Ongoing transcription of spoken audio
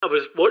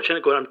was watching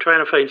it going, I'm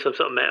trying to find some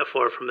sort of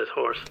metaphor from this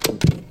horse.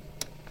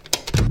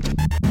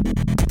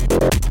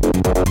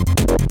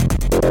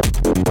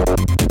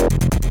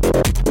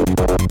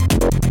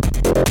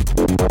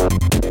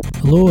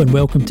 Hello and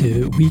welcome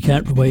to We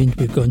Can't Rewind,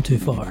 We've Gone Too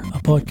Far,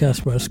 a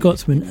podcast where a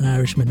Scotsman, an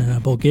Irishman and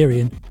a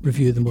Bulgarian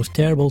review the most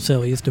terrible,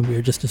 silliest and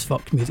weirdest as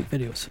fucked music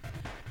videos.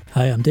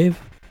 Hi, I'm Dave.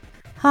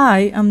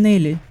 Hi, I'm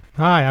Nelly.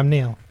 Hi, I'm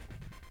Neil.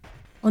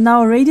 On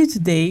our radio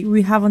today,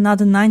 we have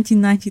another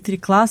 1993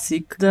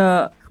 classic,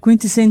 the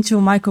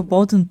quintessential Michael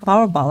Bolton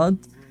power ballad,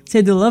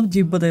 Said I Loved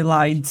You But I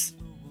Lied.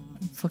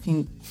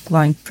 Fucking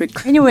lying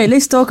prick. Anyway,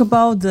 let's talk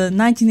about the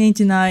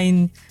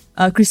 1989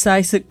 Chris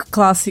Isaak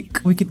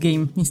classic Wicked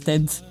Game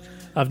instead.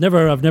 I've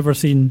never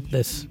seen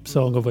this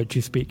song of which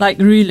you speak. Like,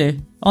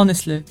 really?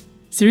 Honestly?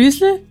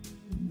 Seriously?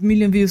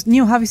 Million views.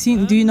 Neil, have you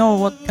seen? Do you know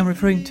what I'm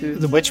referring to?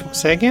 The which?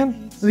 Say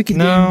again? Wicked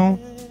No.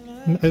 Game.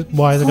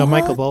 Why has it got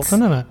Michael What?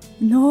 Bolton in it?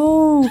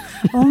 No.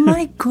 Oh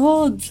my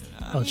god.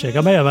 I'll check.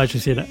 I might have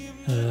actually seen it.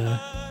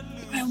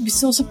 I would be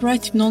so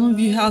surprised if none of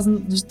you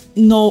hasn't just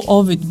know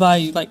of it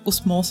by like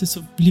osmosis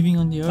of living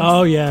on the earth.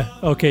 Oh yeah.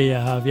 Okay,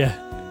 yeah, I have, yeah.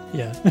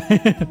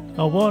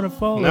 I wanna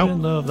fall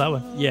in love. That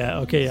one. Yeah,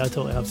 okay, I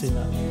totally have seen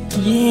that.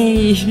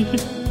 Yay.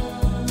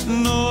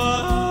 No,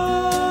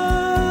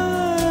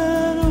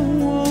 I don't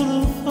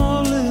wanna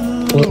fall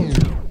in love.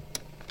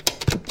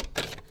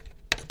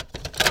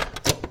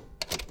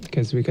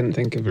 Because we couldn't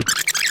think of it.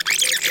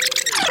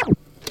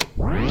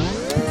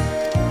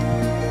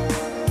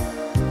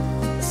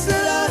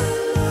 Said I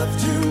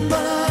loved you, but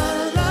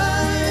I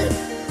lied.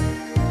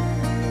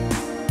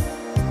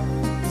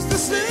 'Cause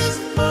this is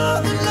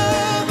more than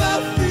love I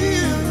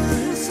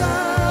feel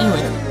inside.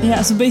 Anyway,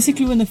 yeah, so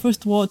basically when I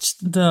first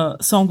watched the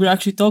song we're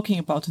actually talking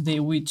about today,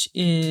 which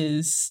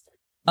is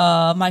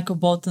Michael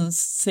Bolton's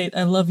Said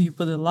I Love You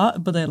But I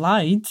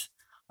Lied.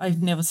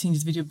 I've never seen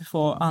this video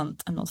before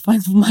and I'm not a fan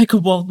of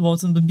Michael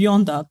Bolton, but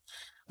beyond that,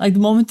 like the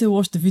moment I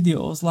watched the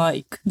video, I was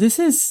like, this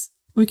is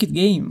Wicked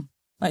Game.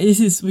 Like,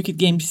 this is Wicked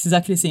Game, this is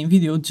exactly the same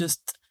video,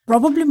 just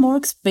probably more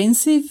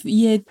expensive,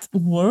 yet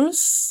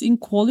worse in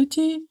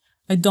quality.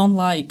 I don't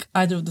like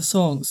either of the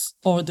songs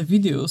or the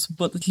videos,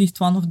 but at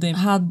least one of them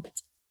had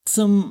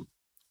some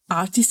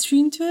artistry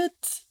into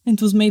it.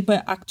 It was made by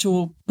an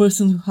actual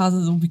person who has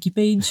a wiki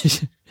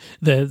page.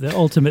 the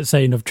ultimate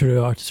sign of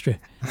true artistry.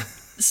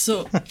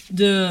 So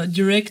the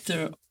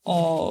director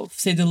of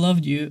Said I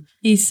Loved You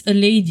is a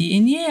lady,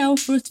 and yeah, our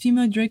first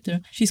female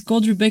director. She's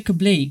called Rebecca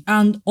Blake,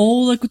 and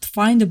all I could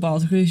find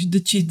about her is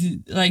that she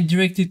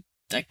directed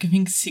I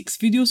think 6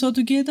 videos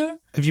altogether.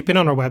 Have you been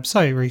on her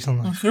website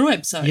recently? On her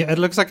website. Yeah, it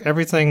looks like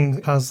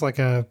everything has like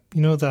a,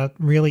 that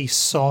really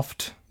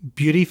soft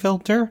beauty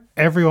filter.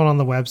 Everyone on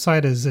the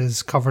website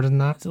is covered in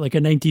that. It's like a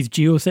 90s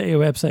GeoCity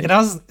website. It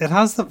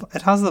has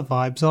the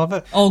vibes of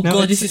it. Oh No,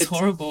 god, it's- this is it's-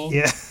 horrible.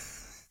 Yeah.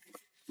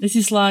 This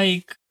is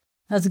like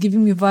has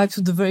given me vibes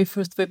of the very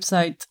first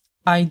website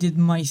I did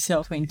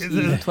myself in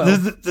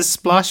 2012. The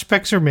splash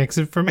picture makes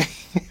it for me.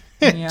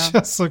 It Yeah.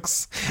 just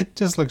looks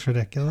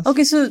ridiculous.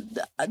 Okay, so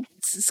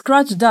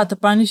scratch that.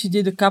 Apparently she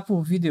did a couple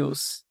of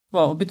videos.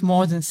 Well, a bit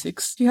more than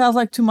 6. She has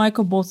like 2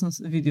 Michael Bolton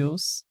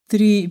videos,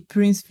 3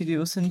 Prince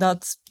videos, and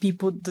that's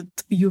people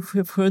that you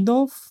have heard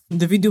of.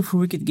 The video for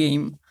Wicked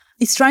Game.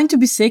 It's trying to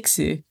be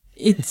sexy.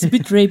 It's a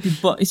bit rapey,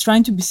 but it's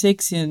trying to be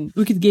sexy. And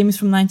Wicked Game is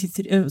from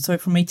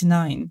from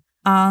 89.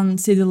 And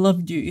Said I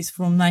Loved You is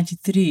from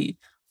 93.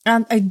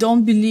 And I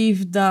don't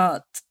believe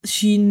that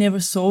she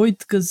never saw it,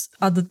 because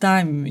at the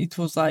time it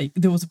was like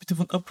there was a bit of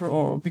an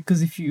uproar,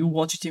 because if you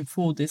watch it in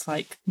full, there's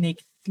like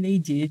naked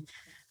lady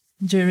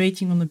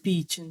gyrating on the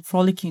beach and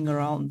frolicking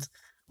around,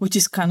 which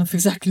is kind of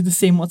exactly the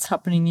same what's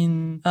happening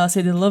in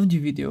Said I Loved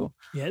You video.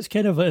 Yeah, it's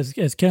kind of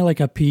like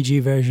a PG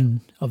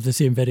version of the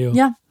same video.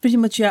 Yeah, pretty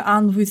much, yeah,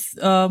 and with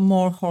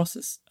more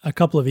horses. A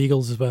couple of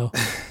eagles as well.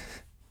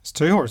 It's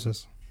 2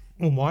 horses.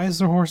 Well, why is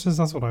there horses?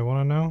 That's what I want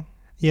to know.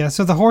 Yeah,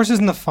 so the horse is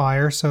in the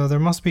fire, so there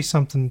must be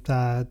something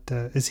that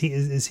is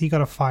he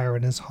got a fire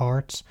in his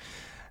heart?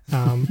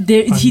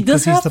 He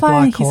does have he's the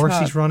fire in black his horse.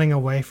 heart. He's running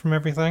away from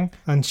everything,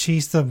 and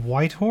she's the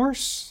white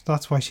horse.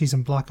 That's why she's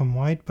in black and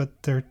white,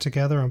 but they're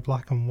together in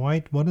black and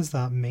white. What does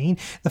that mean?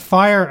 The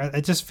fire,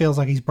 it just feels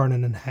like he's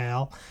burning in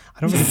hell. I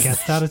don't really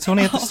get that. It's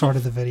only at the start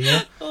of the video,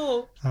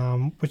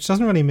 which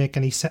doesn't really make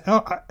any sense.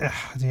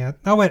 Yeah.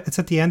 Oh wait, it's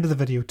at the end of the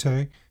video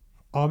too.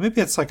 Oh,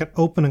 maybe it's like an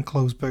open and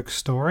closed book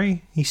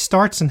story. He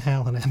starts in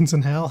hell and ends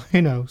in hell.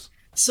 Who knows?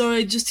 Sorry,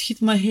 I just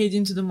hit my head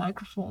into the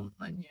microphone.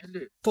 I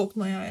nearly poked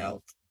my eye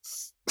out.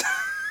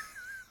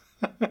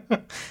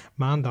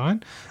 Man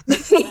down.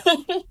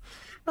 I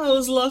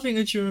was laughing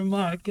at your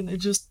remark, and I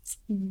just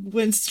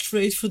went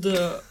straight for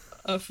the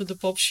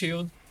pop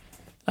shield.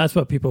 That's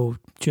what people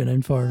tune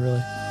in for,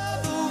 really.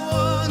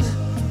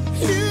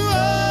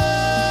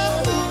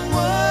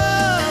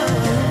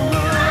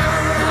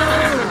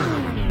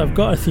 I've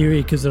got a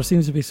theory, because there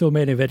seems to be so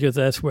many videos of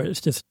this where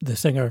it's just the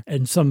singer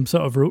in some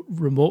sort of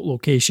remote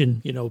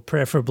location,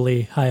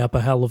 preferably high up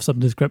a hill of some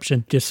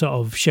description, just sort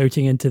of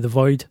shouting into the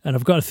void. And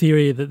I've got a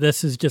theory that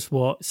this is just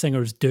what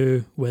singers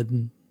do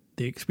when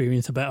they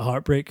experience a bit of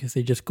heartbreak because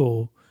they just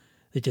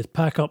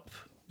pack up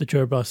the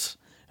tour bus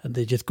and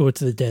they just go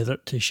to the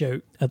desert to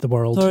shout at the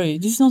world. Sorry,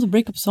 this is not a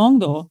breakup song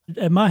though.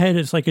 In my head,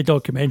 it's like a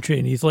documentary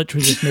and he's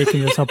literally just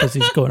making this up as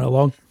he's going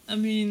along. I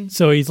mean...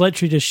 So he's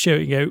literally just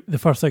shouting out the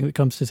first thing that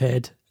comes to his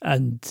head.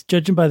 And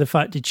judging by the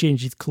fact he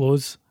changed his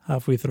clothes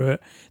halfway through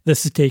it,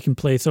 this is taking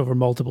place over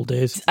multiple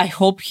days. I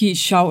hope he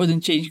showered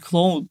and changed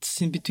clothes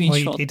in between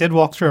shots. He did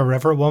walk through a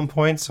river at one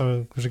point,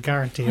 so there's a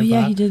guarantee of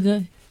that. He did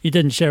that. He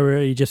didn't shower,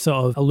 he just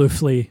sort of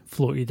aloofly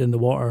floated in the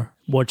water,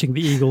 watching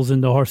the eagles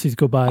and the horses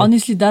go by.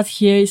 Honestly, that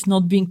hair is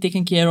not being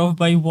taken care of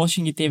by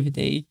washing it every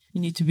day.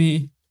 You need to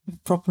be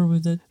proper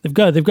with it. They've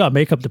got a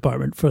makeup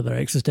department for their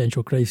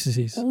existential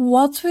crises.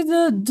 What's with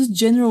the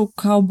general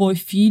cowboy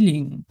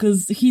feeling?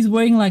 Because he's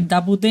wearing like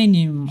double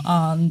denim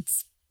and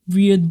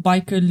weird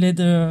biker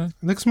leather.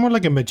 Looks more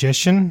like a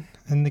magician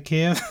in the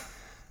cave.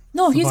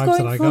 No, That's the he's vibes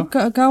going that I for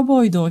got. a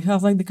cowboy though. He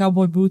has like the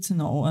cowboy boots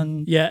and all.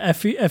 And Yeah,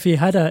 if he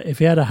had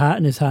a hat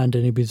in his hand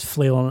and he was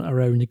flailing it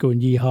around and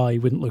going yee-haw, he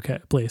wouldn't look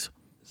out of place.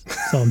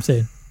 That's all I'm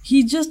saying.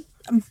 he just...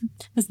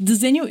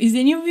 is any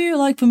of you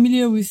like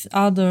familiar with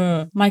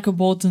other Michael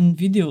Bolton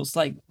videos?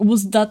 Like,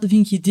 was that the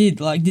thing he did?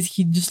 Like, did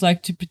he just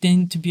like to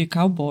pretend to be a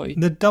cowboy?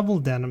 The double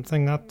denim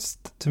thing,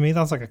 to me,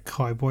 that's like a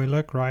cowboy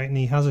look, right? And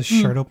he has his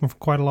shirt open for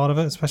quite a lot of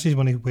it, especially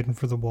when he's waiting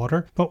for the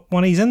water. But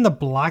when he's in the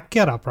black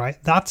getup,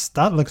 right,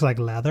 that looks like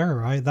leather,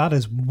 right? That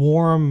is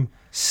warm,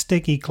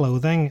 sticky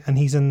clothing, and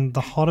he's in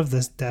the hot of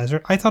this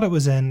desert. I thought it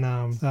was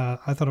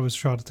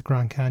shot at the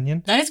Grand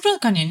Canyon. That is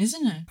Grand Canyon,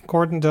 isn't it?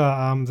 According to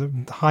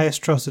the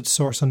highest trusted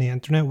source on the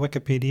internet,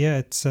 Wikipedia,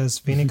 it says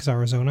Phoenix,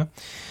 Arizona.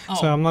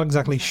 So I'm not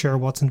exactly sure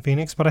what's in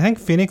Phoenix, but I think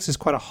Phoenix is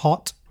quite a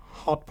hot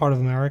part of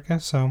America.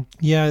 So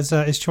yeah,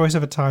 his choice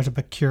of attire is a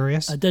bit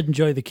curious. I did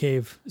enjoy the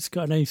cave. It's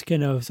got a nice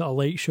kind of sort of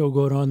light show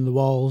going on in the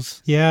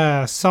walls.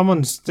 Yeah,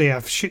 someone's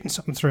shooting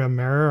something through a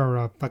mirror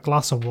or a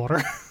glass of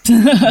water.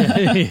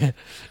 Yeah.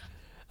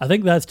 I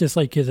think that's just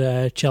like his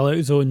chill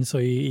out zone. So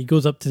he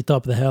goes up to the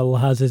top of the hill,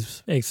 has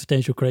his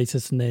existential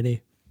crisis, and then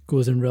he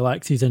goes and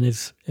relaxes in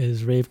his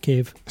rave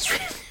cave.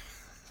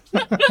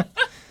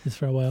 Just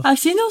for a while. I've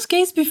seen those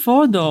caves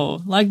before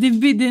though. Like they've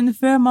been in a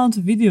fair amount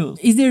of videos.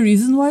 Is there a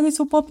reason why they're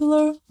so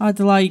popular? Are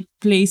they like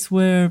place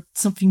where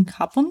something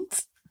happened?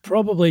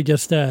 Probably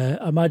just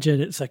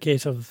imagine it's a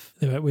case of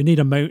we need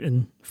a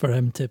mountain for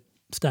him to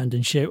stand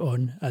and shout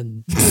on,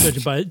 and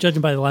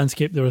judging by the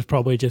landscape, there was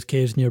probably just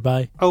caves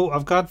nearby. Oh,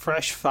 I've got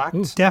fresh facts.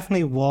 Ooh.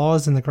 Definitely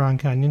was in the Grand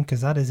Canyon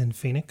because that is in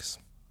Phoenix.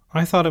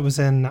 I thought it was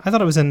in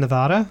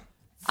Nevada.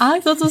 I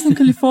thought it was in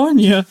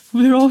California.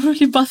 We're all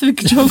really bad with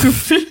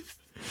geography.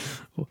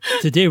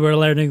 Today we're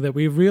learning that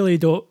we really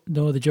don't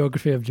know the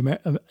geography of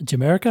Jamaica.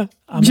 Jamaica.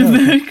 I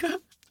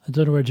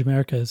don't know where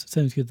Jamaica is. It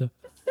sounds good though.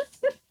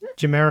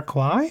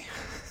 Jamiroquai?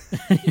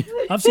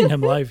 I've seen him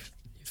live.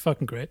 He's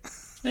fucking great.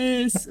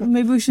 Yes,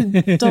 maybe we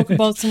should talk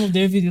about some of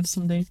their videos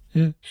someday.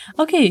 Yeah.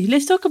 Okay,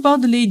 let's talk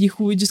about the lady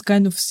who we just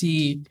kind of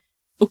see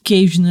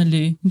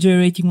occasionally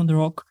gyrating on the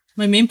rock.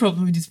 My main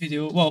problem with this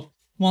video, well,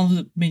 one of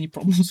the many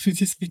problems with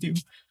this video,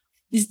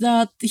 is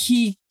that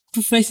he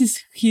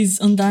professes his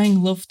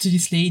undying love to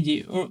this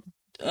lady, or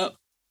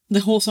the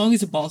whole song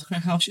is about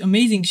her, how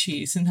amazing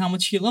she is and how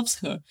much he loves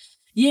her.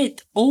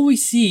 Yet, all we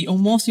see, or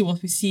mostly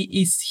what we see,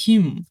 is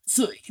him.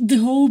 So the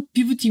whole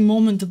pivoting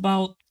moment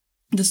about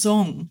the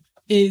song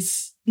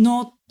is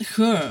not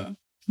her,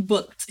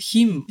 but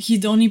him. He's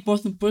the only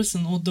important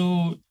person,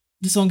 although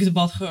the song is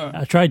about her.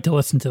 I tried to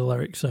listen to the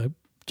lyrics, so I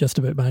just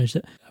about managed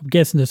it. I'm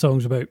guessing the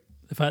song's about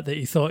the fact that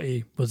he thought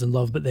he was in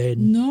love, but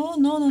then... No.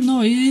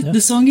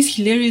 The song is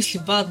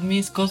hilariously bad. Me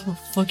and Scott were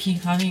fucking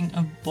having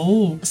a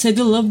ball. Said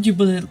I loved you,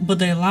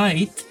 but I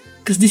lied.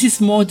 Because this is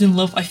more than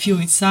love I feel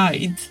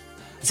inside.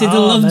 Said I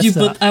loved you,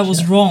 but I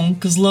was wrong.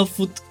 Because love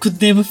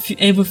could never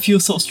ever feel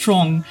so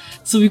strong.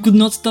 So we could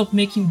not stop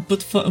making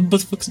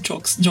butt-fuck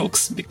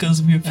jokes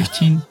because we were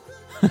 15.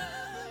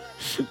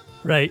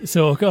 Right,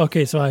 so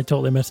okay, so I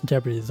totally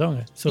misinterpreted the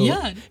song. So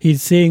Yeah.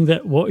 he's saying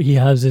that what he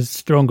has is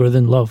stronger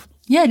than love.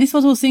 Yeah, this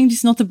was what I was saying. This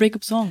is not a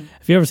breakup song.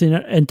 Have you ever seen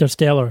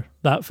Interstellar?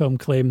 That film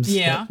claims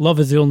that love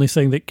is the only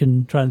thing that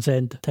can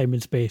transcend time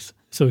and space.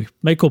 So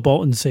Michael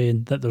Bolton's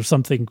saying that there's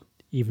something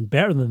even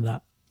better than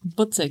that.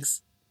 Butt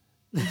sex.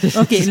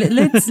 Okay,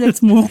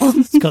 let's move on.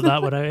 Let's cut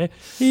that one out, eh?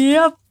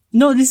 Yep.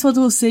 No, this is what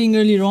I was saying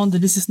earlier on, that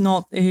this is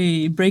not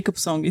a breakup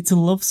song, it's a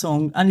love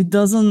song. And it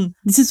doesn't...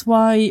 This is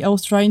why I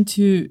was trying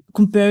to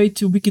compare it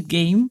to Wicked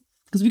Game.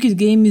 Because Wicked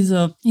Game is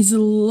a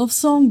love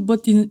song,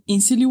 but in a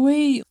silly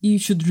way. You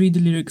should read the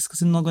lyrics,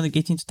 because I'm not going to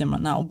get into them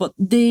right now. But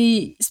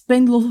they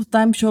spend a lot of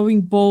time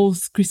showing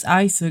both Chris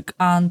Isaac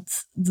and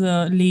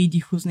the lady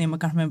whose name I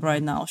can't remember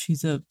right now. I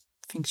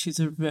think she's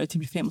a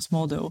relatively famous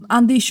model.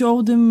 And they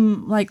show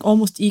them like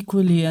almost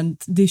equally, and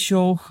they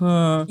show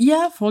her,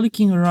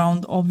 frolicking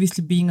around,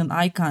 obviously being an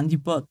eye candy,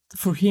 but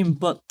for him,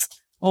 but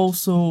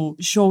also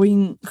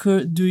showing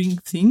her doing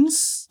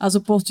things, as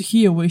opposed to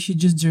here where she's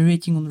just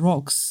gyrating on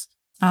rocks.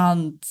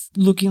 and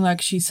looking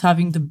like she's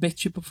having the best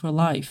trip of her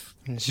life.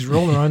 And she's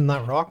rolling around in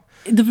that rock.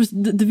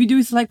 The video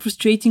is like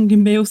frustratingly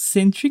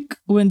male-centric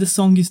when the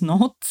song is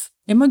not.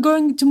 Am I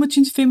going too much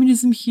into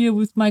feminism here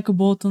with Michael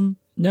Bolton?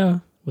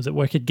 No. Was it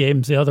Wicked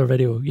Games, the other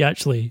video? You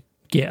actually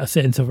get a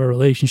sense of a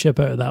relationship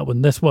out of that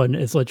one. This one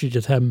is literally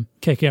just him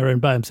kicking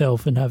around by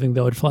himself and having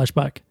the odd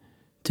flashback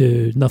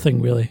to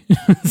nothing, really.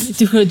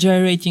 To her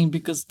gyrating,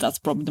 because that's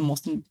probably the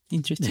most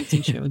interesting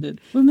thing she ever did.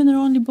 Women are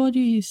only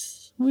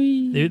bodies.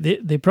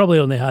 They probably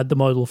only had the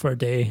model for a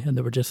day, and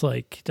they were just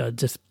like,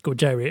 just go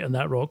gyrate on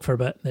that rock for a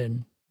bit,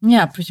 then...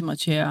 Yeah, pretty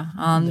much, yeah.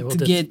 And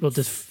we'll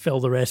just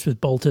fill the rest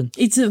with Bolton.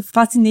 It's a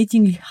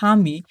fascinatingly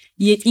hammy,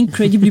 yet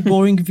incredibly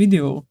boring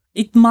video.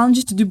 It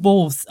manages to do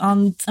both,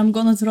 and I'm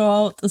gonna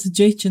throw out a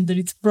suggestion that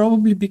it's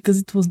probably because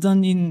it was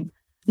done in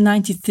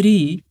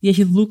 93, yet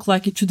it looked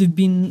like it should have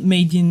been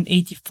made in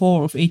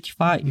 84 or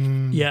 85.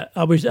 Yeah,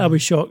 I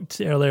was shocked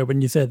earlier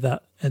when you said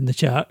that in the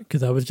chat,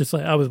 because I was just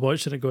like, I was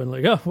watching it going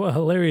like, oh, what a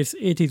hilarious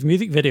 80s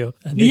music video.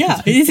 And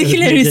yeah, it's a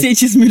hilarious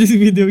 80s music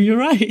video, you're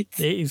right.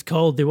 The 80s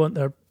called, they want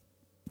their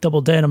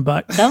double denim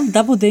back.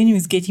 Double denim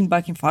is getting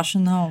back in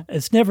fashion now.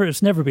 It's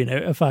never been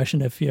out of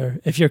fashion if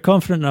you're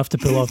confident enough to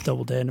pull off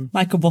double denim.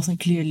 Michael Bolton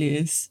clearly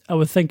is. I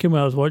was thinking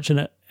when I was watching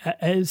it,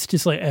 it's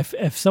just like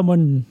if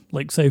someone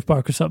like South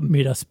Park or something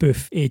made a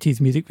spoof 80s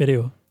music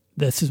video,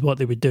 this is what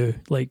they would do,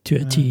 like to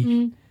a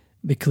T.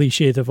 The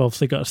cliches have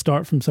obviously got to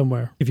start from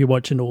somewhere. If you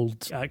watch an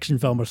old action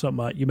film or something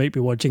like that, you might be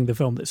watching the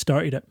film that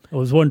started it. I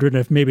was wondering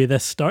if maybe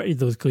this started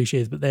those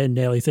cliches, but then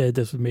Nelly said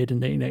this was made in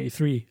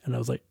 1993, and I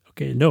was like,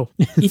 okay, no.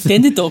 It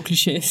ended all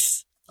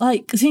cliches.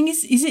 Like, the thing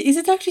is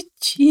it actually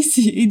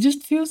cheesy? It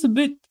just feels a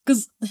bit,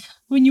 because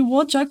when you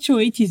watch actual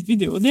 80s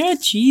video, they are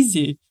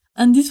cheesy.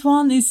 And this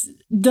one is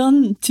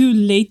done too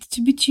late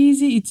to be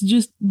cheesy. It's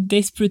just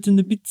desperate and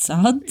a bit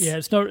sad. Yeah,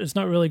 it's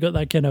not really got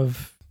that kind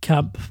of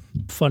camp,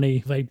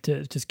 funny vibe to it.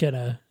 It's just kind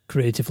of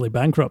creatively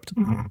bankrupt.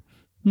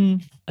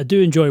 I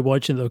do enjoy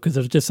watching though, because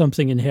there's just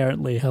something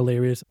inherently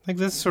hilarious. Like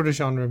this sort of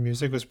genre of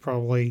music was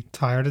probably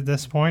tired at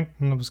this point,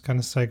 and it was kind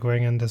of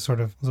segueing into sort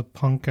of was it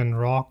punk and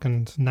rock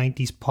and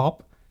 90s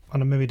pop.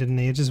 And it maybe didn't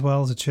age as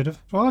well as it should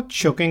have. There's a lot of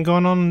choking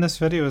going on in this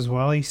video as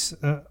well.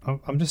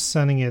 I'm just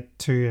sending it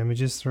 2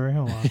 images through.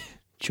 Hold on.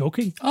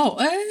 Choking? Oh,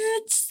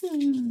 it's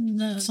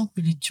not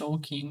really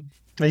choking.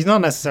 He's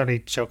not necessarily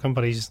choking,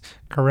 but he's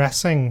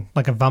caressing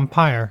like a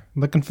vampire,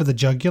 looking for the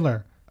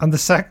jugular. And the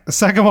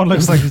second one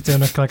looks like he's doing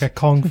like a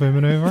kung fu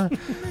maneuver.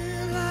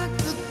 Like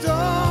the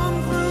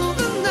dawn through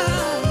the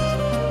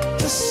night,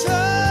 the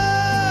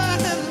sun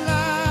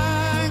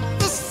like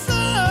the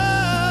sun.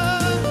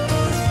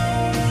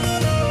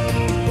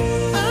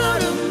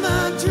 Out of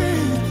my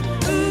dream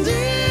and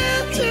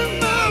into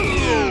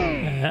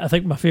my I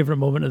think my favourite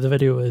moment of the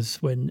video is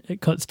when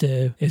it cuts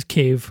to his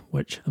cave,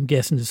 which I'm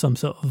guessing is some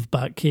sort of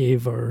back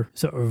cave or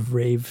sort of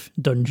rave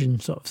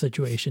dungeon sort of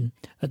situation.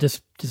 I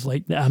just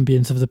like the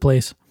ambience of the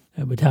place.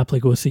 I would happily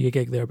go see a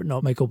gig there, but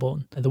not Michael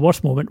Bolton. And the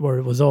worst moment where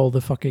it was all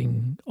the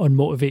fucking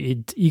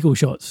unmotivated ego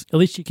shots. At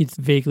least you could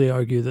vaguely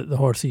argue that the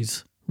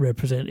horses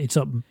represented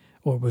something,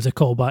 or was a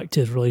callback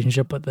to his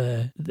relationship, but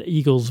the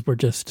eagles were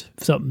just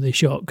something they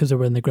shot because they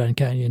were in the Grand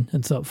Canyon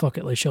and thought, fuck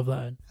it, let's shove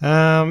that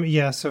in.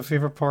 Yeah, so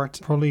favourite part,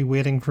 probably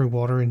wading through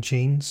water in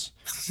chains.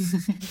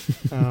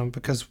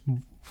 Because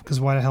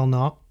why the hell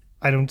not?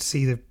 I don't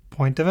see the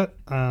point of it,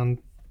 and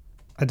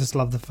I just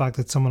love the fact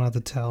that someone had to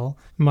tell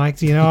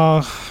Mike, we're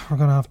going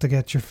to have to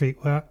get your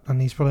feet wet.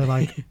 And he's probably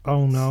like,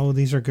 oh no,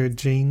 these are good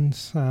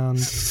jeans. And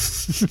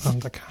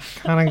I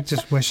kind of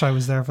just wish I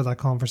was there for that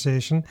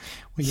conversation.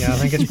 But yeah, I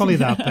think it's probably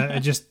that bit. It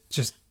just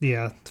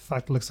the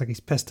fact it looks like he's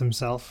pissed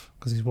himself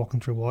because he's walking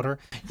through water.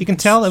 You can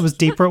tell it was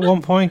deeper at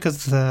one point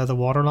because the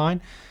water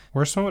line.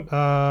 Worst one,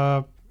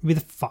 maybe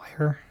the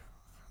fire.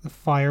 The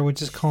fire,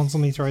 which is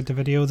constantly throughout the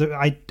video.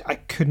 I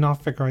could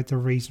not figure out the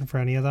reason for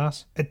any of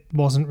that. It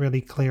wasn't really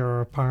clear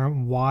or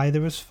apparent why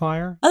there was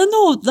fire. I don't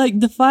know,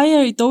 like the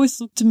fire, it always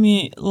looked to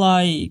me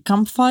like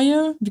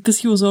campfire, because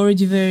he was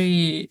already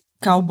very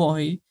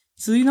cowboy.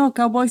 So,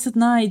 cowboys at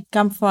night,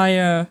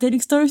 campfire,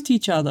 telling stories to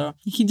each other.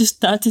 He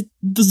just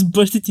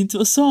burst it into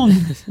a song.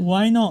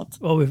 Why not?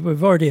 Well,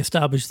 we've already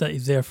established that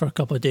he's there for a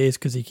couple of days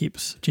because he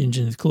keeps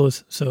changing his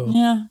clothes. So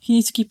yeah, he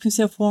needs to keep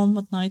himself warm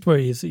at night. Where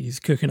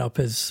he's cooking up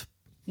his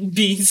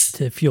bees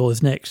to fuel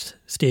his next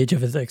stage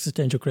of his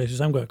existential crisis.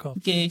 I'm going to cough.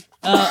 Okay,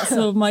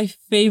 so my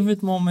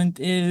favorite moment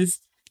is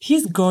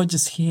his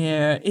gorgeous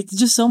hair. It's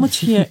just so much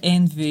hair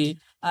envy.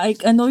 I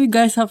know you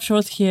guys have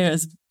short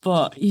hairs,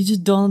 but you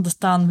just don't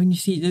understand when you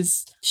see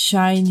this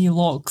shiny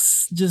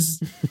locks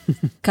just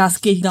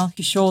cascading down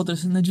his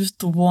shoulders, and I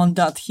just want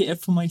that hair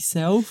for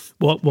myself.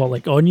 What,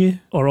 like on you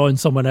or on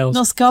someone else?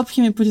 No, scalp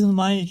him and put it on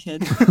my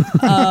head.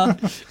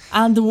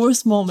 And the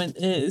worst moment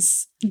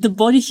is the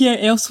body hair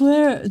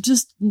elsewhere.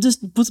 Just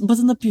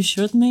button up your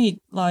shirt,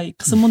 mate.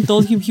 Like, someone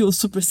told him he was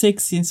super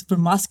sexy and super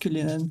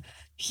masculine, and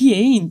he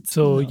ain't.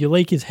 So you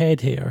like his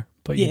head hair,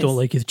 But you Yes. don't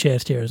like his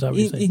chest hair, is that what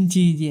you're saying?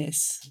 Indeed,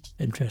 yes.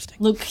 Interesting.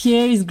 Look,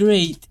 hair is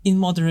great in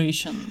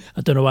moderation.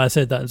 I don't know why I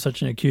said that in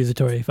such an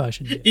accusatory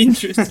fashion.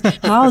 Interesting.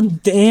 How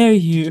dare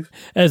you?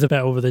 It is a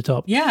bit over the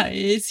top. Yeah,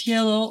 it's hair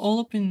all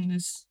up in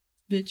this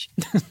bitch.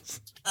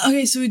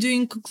 Okay, so we're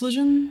doing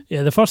conclusion?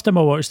 Yeah, the first time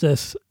I watched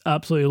this,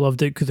 absolutely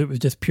loved it because it was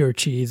just pure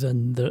cheese.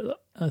 And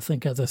I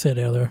think, as I said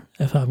earlier,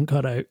 if I haven't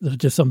cut out, there's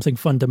just something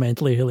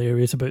fundamentally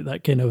hilarious about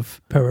that kind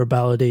of power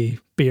ballady,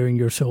 bearing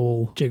your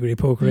soul, jiggery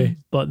pokery.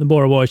 But the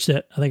more I watched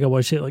it, I think I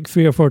watched it like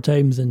 3 or 4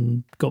 times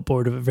and got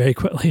bored of it very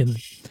quickly. And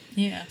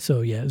Yeah. so,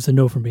 yeah, it was a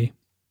no for me.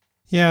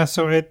 Yeah,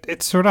 so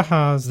it sort of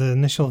has the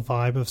initial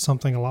vibe of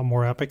something a lot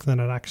more epic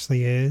than it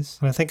actually is.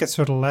 And I think it's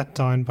sort of let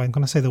down by, I'm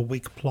going to say, the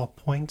weak plot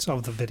points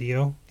of the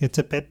video. It's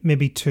a bit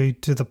maybe too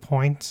to the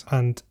point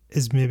and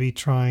is maybe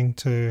trying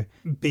to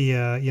be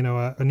an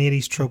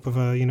 80s trope of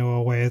a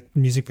way a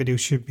music video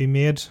should be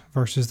made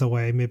versus the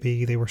way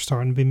maybe they were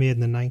starting to be made in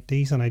the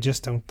 90s. And I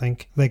just don't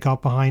think they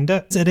got behind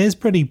it. It is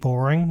pretty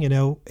boring,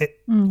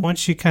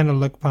 once you kind of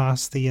look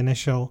past the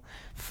initial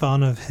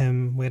fun of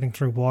him wading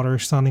through water,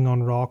 standing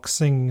on rocks,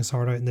 singing his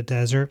heart out in the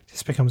desert, it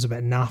just becomes a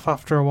bit naff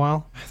after a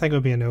while. I think it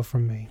would be a no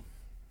from me.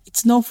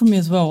 It's no for me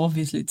as well,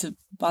 obviously. It's a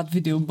bad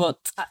video,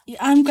 but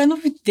I'm kind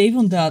of with Dave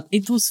on that.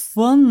 It was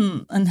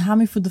fun and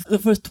hammy for the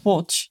first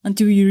watch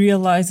until you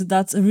realize that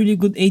that's a really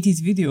good 80s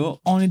video,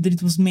 only that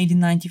it was made in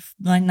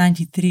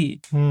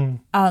 1993.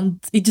 And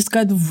it just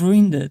kind of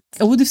ruined it.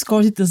 I would have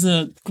scored it as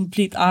a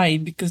complete I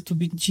because it would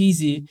be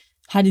cheesy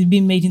had it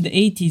been made in the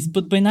 80s,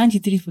 but by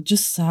 93 it was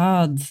just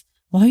sad.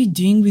 What are you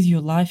doing with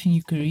your life and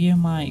your career,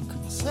 Mike?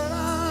 Said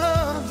I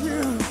love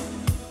you,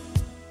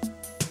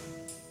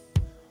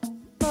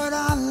 but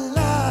I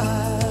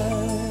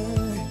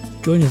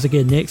lied. Join us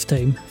again next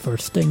time for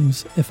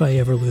Stings If I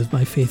Ever Lose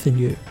My Faith in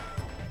You.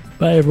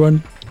 Bye,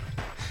 everyone.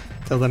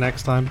 Till the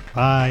next time.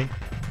 Bye.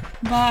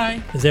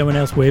 Bye. Is anyone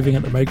else waving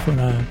at the microphone?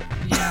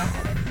 Yeah.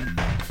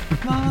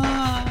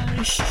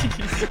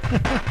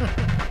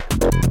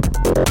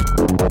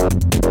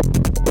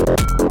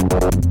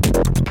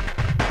 Bye.